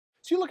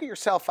So you look at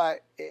yourself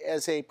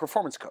as a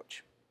performance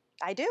coach.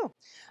 I do.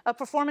 A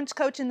performance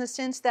coach in the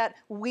sense that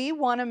we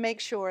want to make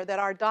sure that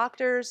our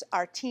doctors,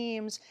 our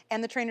teams,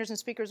 and the trainers and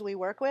speakers we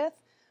work with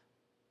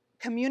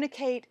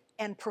communicate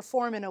and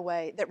perform in a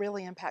way that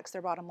really impacts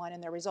their bottom line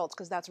and their results,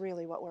 because that's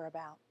really what we're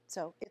about.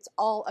 So it's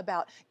all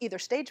about either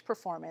stage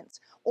performance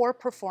or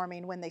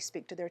performing when they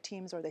speak to their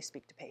teams or they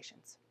speak to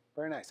patients.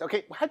 Very nice.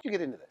 Okay, how did you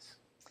get into this?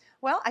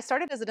 Well, I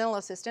started as a dental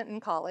assistant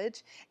in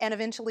college and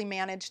eventually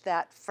managed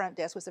that front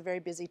desk. It was a very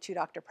busy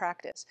 2-doctor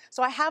practice.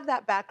 So I have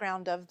that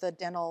background of the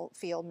dental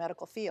field,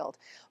 medical field.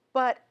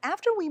 But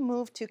after we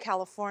moved to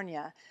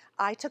California,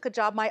 I took a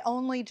job, my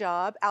only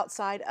job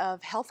outside of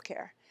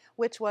healthcare,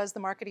 which was the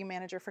marketing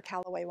manager for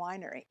Callaway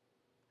Winery.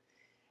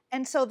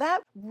 And so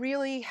that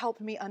really helped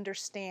me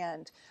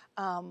understand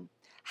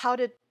how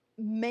to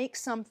make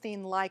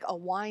something like a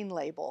wine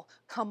label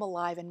come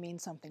alive and mean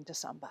something to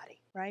somebody,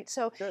 right?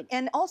 So, Good.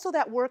 and also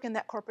that work in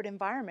that corporate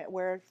environment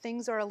where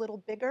things are a little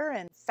bigger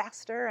and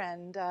faster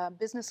and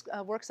business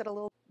works at a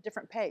little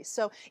different pace.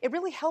 So it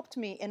really helped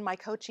me in my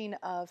coaching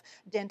of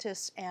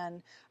dentists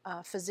and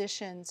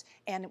physicians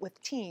and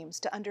with teams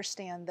to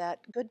understand that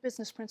good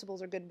business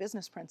principles are good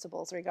business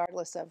principles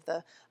regardless of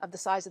the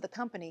size of the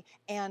company.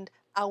 And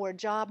our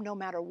job, no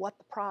matter what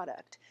the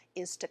product,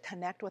 is to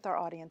connect with our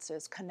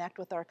audiences, connect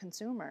with our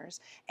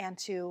consumers, and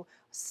to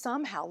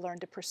somehow learn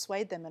to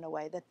persuade them in a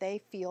way that they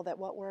feel that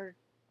what we're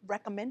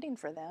recommending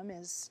for them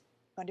is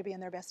going to be in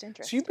their best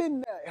interest. So you've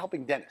been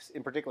helping dentists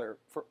in particular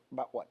for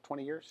about what,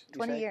 20 years?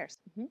 20 years.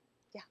 Mm-hmm.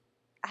 Yeah,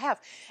 I have.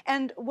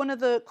 And one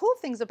of the cool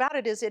things about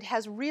it is it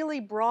has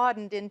really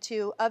broadened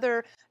into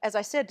other, as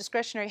I said,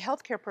 discretionary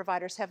healthcare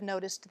providers have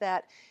noticed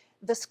that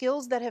the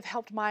skills that have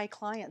helped my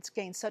clients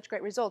gain such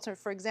great results. And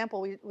for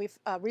example, we've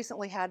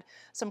recently had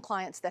some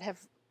clients that have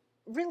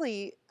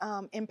really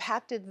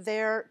impacted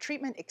their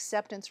treatment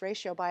acceptance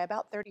ratio by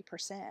about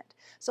 30%.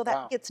 So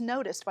that gets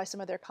noticed by some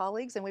of their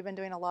colleagues, and we've been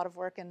doing a lot of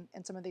work in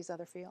some of these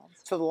other fields.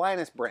 So the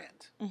Lioness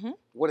brand,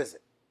 what is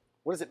it?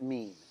 What does it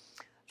mean?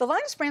 The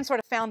Lioness brand sort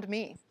of found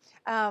me.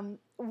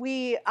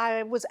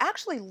 I was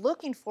actually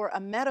looking for a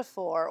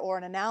metaphor or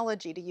an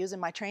analogy to use in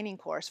my training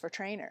course for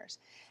trainers.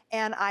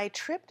 And I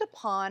tripped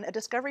upon a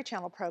Discovery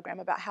Channel program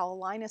about how a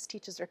lioness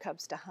teaches her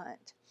cubs to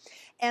hunt.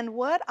 And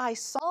what I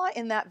saw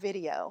in that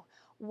video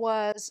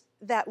was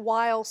that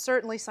while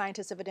certainly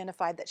scientists have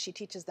identified that she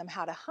teaches them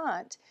how to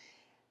hunt,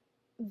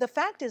 the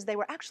fact is they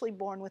were actually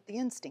born with the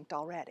instinct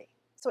already.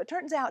 So it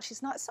turns out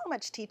she's not so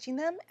much teaching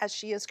them as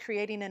she is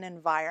creating an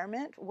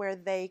environment where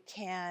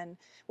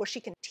she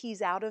can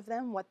tease out of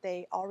them what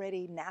they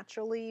already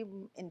naturally,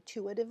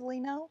 intuitively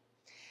know.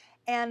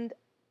 And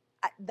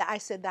I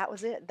said that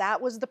was it.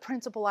 That was the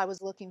principle I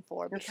was looking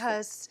for,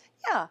 because,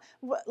 yeah,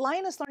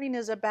 Lioness Learning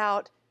is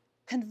about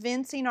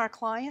convincing our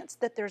clients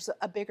that there's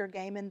a bigger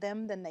game in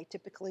them than they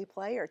typically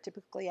play or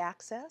typically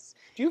access.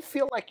 Do you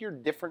feel like you're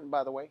different,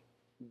 by the way,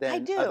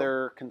 than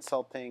other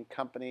consulting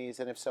companies,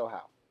 and if so,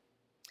 how?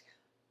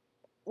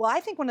 Well,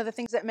 I think one of the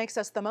things that makes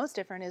us the most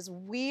different is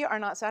we are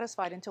not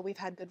satisfied until we've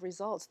had good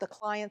results, the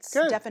client's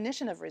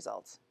definition of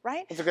results,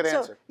 right? That's a good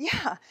answer.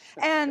 Yeah,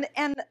 and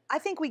I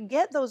think we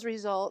get those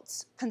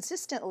results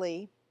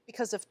consistently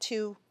because of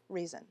two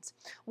reasons.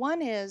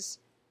 One is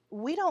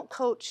we don't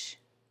coach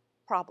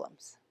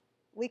problems,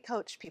 we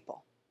coach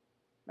people,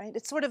 right?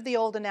 It's sort of the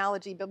old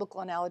analogy, biblical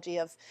analogy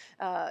of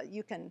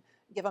you can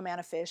give a man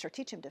a fish or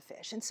teach him to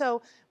fish. And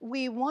so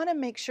we want to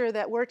make sure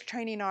that we're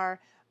training our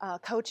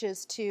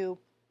coaches to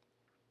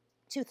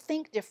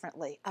think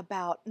differently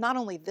about not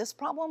only this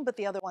problem, but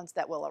the other ones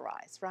that will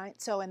arise, right?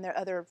 So, and there are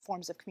other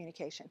forms of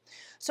communication.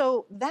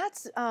 So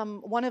that's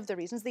one of the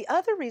reasons. The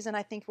other reason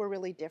I think we're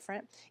really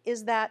different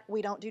is that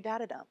we don't do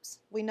data dumps.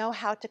 We know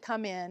how to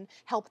come in,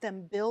 help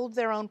them build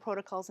their own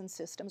protocols and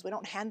systems. We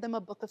don't hand them a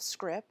book of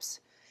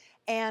scripts,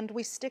 and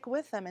we stick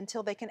with them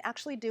until they can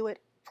actually do it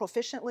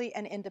proficiently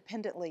and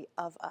independently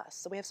of us.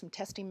 So we have some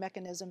testing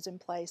mechanisms in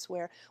place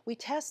where we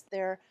test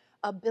their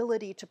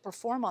ability to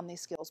perform on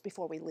these skills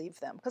before we leave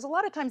them. Because a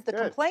lot of times the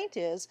complaint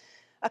is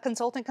a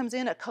consultant comes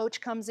in, a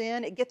coach comes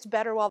in, it gets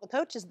better while the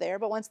coach is there,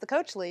 but once the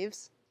coach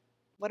leaves,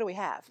 what do we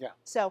have?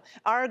 So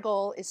our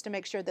goal is to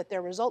make sure that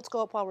their results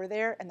go up while we're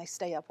there and they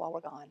stay up while we're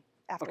gone.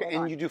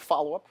 And you do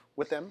follow-up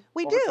with them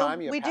over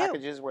time? You have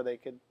packages where they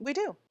could... We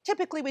do.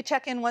 Typically we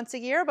check in once a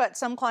year, but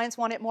some clients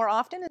want it more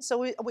often, and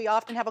so we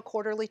often have a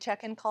quarterly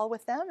check-in call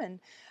with them,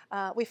 and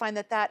we find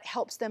that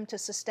helps them to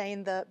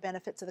sustain the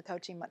benefits of the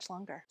coaching much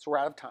longer. So we're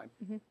out of time,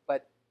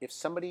 but if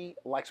somebody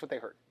likes what they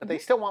heard, but they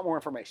still want more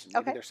information,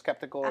 maybe they're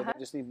skeptical or they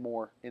just need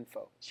more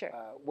info,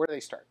 where do they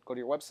start? Go to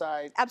your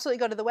website? Absolutely.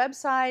 Go to the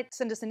website,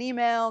 send us an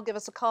email, give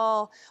us a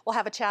call. We'll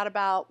have a chat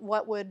about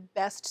what would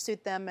best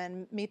suit them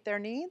and meet their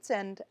needs,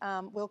 and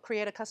we'll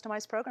create a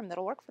customized program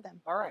that'll work for them.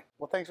 All right.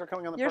 Well, thanks for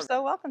coming on the program. program. You're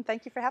so welcome.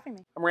 Thank you for having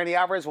me. I'm Randy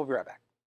Alvarez. We'll be right back.